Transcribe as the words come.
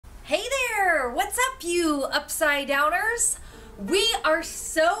there! What's up, you upside downers? We are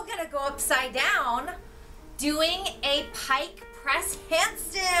so gonna go upside down doing a pike press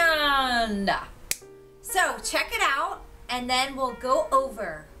handstand. So check it out and then we'll go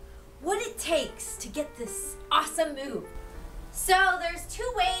over what it takes to get this awesome move. So there's two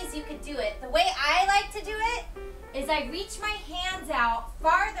ways you could do it. The way I like to do it is I reach my hands out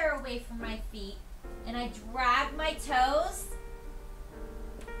farther away from my feet and I drag my toes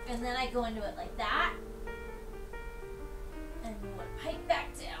and then I go into it like that. And you want to pike back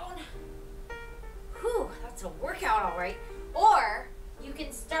down. Whew, that's a workout, all right. Or you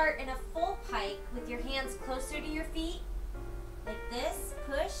can start in a full pike with your hands closer to your feet, like this,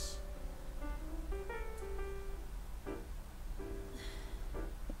 push.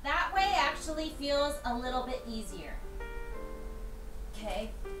 That way actually feels a little bit easier.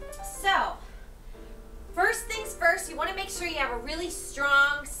 Okay, so first things first, you want to make sure you have a really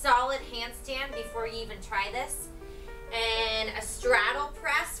strong, solid handstand before you even try this, and a straddle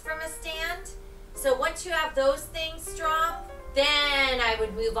press from a stand. So once you have those things strong, then I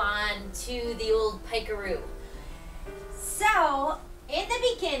would move on to the old pikaroo. So in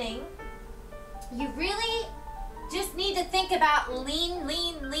the beginning, you really just need to think about lean,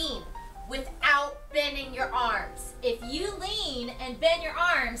 lean, lean without bending your arms. If you lean and bend your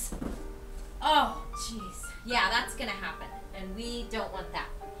arms, oh geez, yeah, that's gonna happen and we don't want that.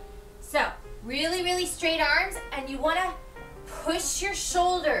 So really, really straight arms, and you wanna push your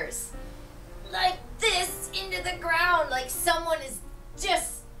shoulders like this into the ground, like someone is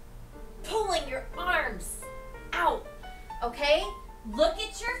just pulling your arms out, okay? Look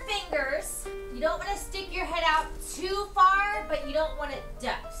at your fingers. You don't want to stick your head out too far, but you don't want it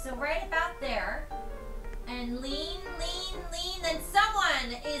duck. So right about there. And lean, lean, lean. Then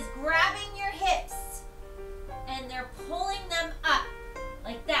someone is grabbing your hips and they're pulling them up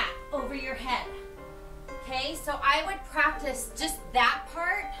like that over your head. Okay, so I would practice just that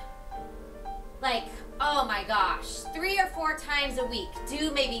part like, oh my gosh, 3 or 4 times a week.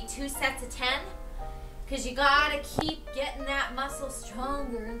 Do maybe 2 sets of 10. Because you gotta keep getting that muscle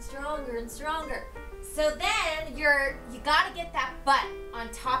stronger and stronger and stronger. So then you gotta get that butt on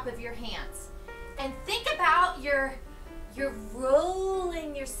top of your hands. And think about you're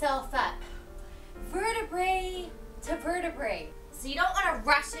rolling yourself up, vertebrae to vertebrae. So you don't wanna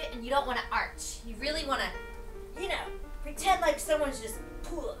rush it and you don't wanna arch. You really wanna, pretend like someone's just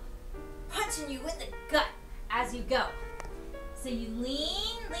punching you in the gut as you go. So you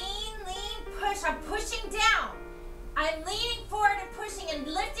lean, lean, lean, push. I'm pushing down. I'm leaning forward and pushing and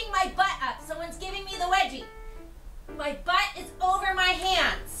lifting my butt up. Someone's giving me the wedgie. My butt is over my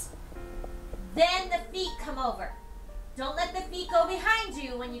hands. Then the feet come over. Don't let the feet go behind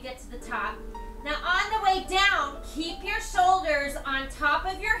you when you get to the top. Now on the way down, keep your shoulders on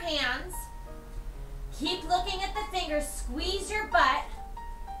top of your hands. Keep looking at the fingers. Squeeze your butt.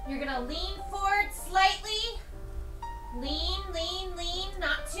 You're gonna lean forward slightly. Lean, lean, lean,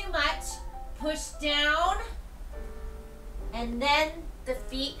 not too much. Push down. And then the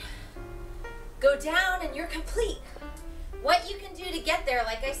feet go down and you're complete. What you can do to get there,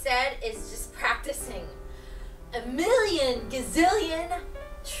 like I said, is just practicing a million, gazillion,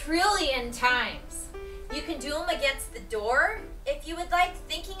 trillion times. You can do them against the door if you would like,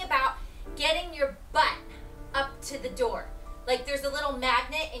 thinking about getting your butt up to the door. Like there's a little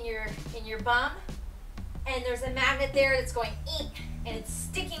magnet in your bum, and there's a magnet there that's going ink, and it's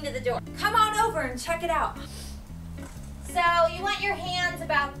sticking to the door. Come on over and check it out. So you want your hands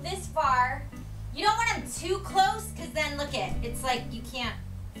about this far. You don't want them too close, because then look it's like you can't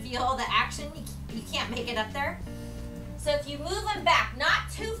feel the action. You can't make it up there. So if you move them back,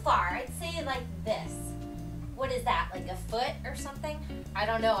 not too far, I'd say like this. What is that, like a foot or something? I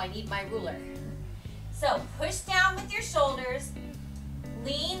don't know, I need my ruler. So push down with your shoulders.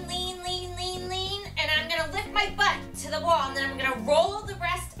 Lean, lean, lean, lean, lean, and I'm gonna lift my butt to the wall, and then I'm gonna roll the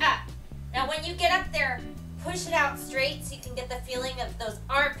rest up. Now when you get up there, push it out straight so you can get the feeling of those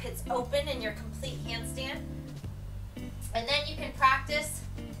armpits open in your complete handstand. And then you can practice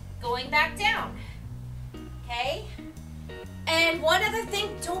going back down, okay? And one other thing,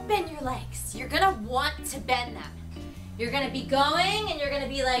 don't bend your legs. You're gonna want to bend them. You're gonna be going and you're gonna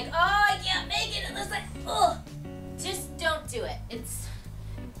be like, oh, I can't make it unless just don't do it. It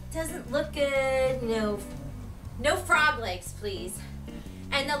doesn't look good. No frog legs, please.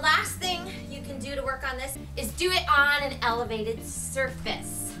 And the last thing you can do to work on this is do it on an elevated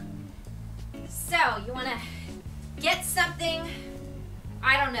surface. So you wanna get something,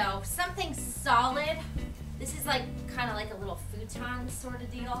 I don't know, something solid. This is like kind of like a little futon sort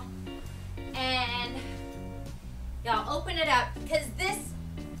of deal. And y'all open it up, because this,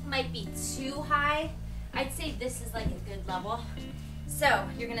 my might be too high. I'd say this is like a good level. So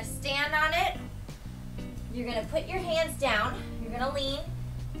you're gonna stand on it. You're gonna put your hands down. You're gonna lean,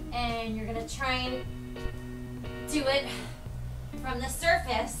 and you're gonna try and do it from the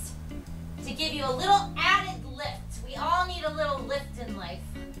surface to give you a little added lift. We all need a little lift in life,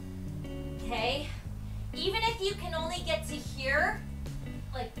 okay? Even if you can only get to here,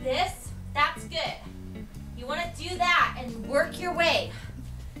 like this, that's good. You wanna do that and work your way,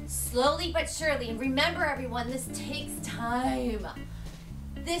 slowly but surely. And remember everyone, this takes time.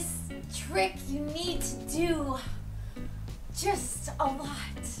 This trick you need to do just a lot.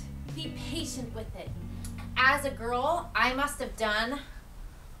 Be patient with it. As a girl, I must have done,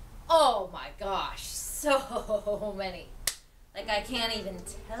 oh my gosh, so many. Like I can't even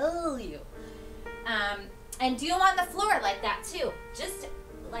tell you. And do them on the floor like that too. Just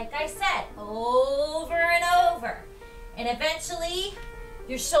like I said, over and over. And eventually,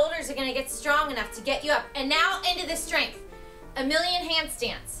 your shoulders are gonna get strong enough to get you up. And now into the strength. 1,000,000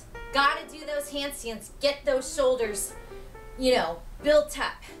 handstands. Gotta do those handstands. Get those shoulders, you know, built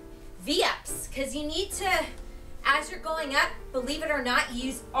up. V-ups, because you need to, as you're going up, believe it or not,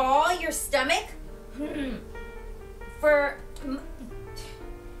 use all your stomach for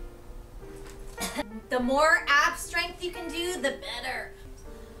the more ab strength you can do, the better.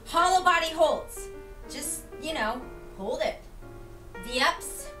 Hollow body holds. Just, you know, hold it.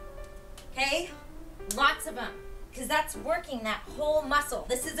 V-ups, okay? Lots of them, because that's working that whole muscle.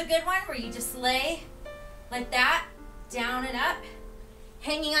 This is a good one where you just lay like that, down and up,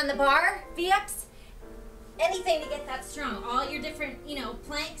 hanging on the bar, V-ups, anything to get that strong. All your different, you know,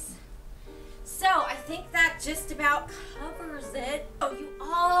 planks. So I think that just about covers it. Oh, you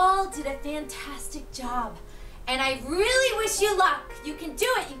all did a fantastic job. And I really wish you luck. You can do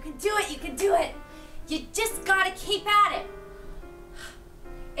it, you can do it, you can do it. You just gotta keep at it.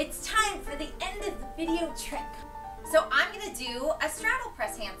 It's time for the end of the video trick. So I'm gonna do a straddle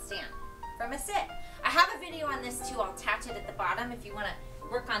press handstand from a sit. I have a video on this too. I'll attach it at the bottom if you wanna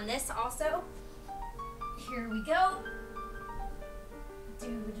work on this also. Here we go.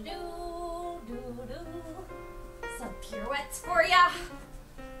 Do-do-do, some pirouettes for ya.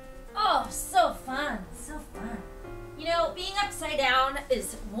 Oh, so fun, so fun. You know, being upside down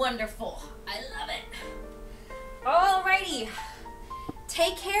is wonderful. I love it. Alrighty,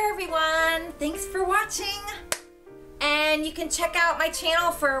 take care everyone. Thanks for watching. And you can check out my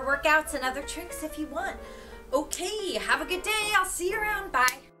channel for workouts and other tricks if you want. Okay, have a good day. I'll see you around.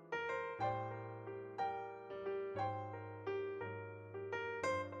 Bye.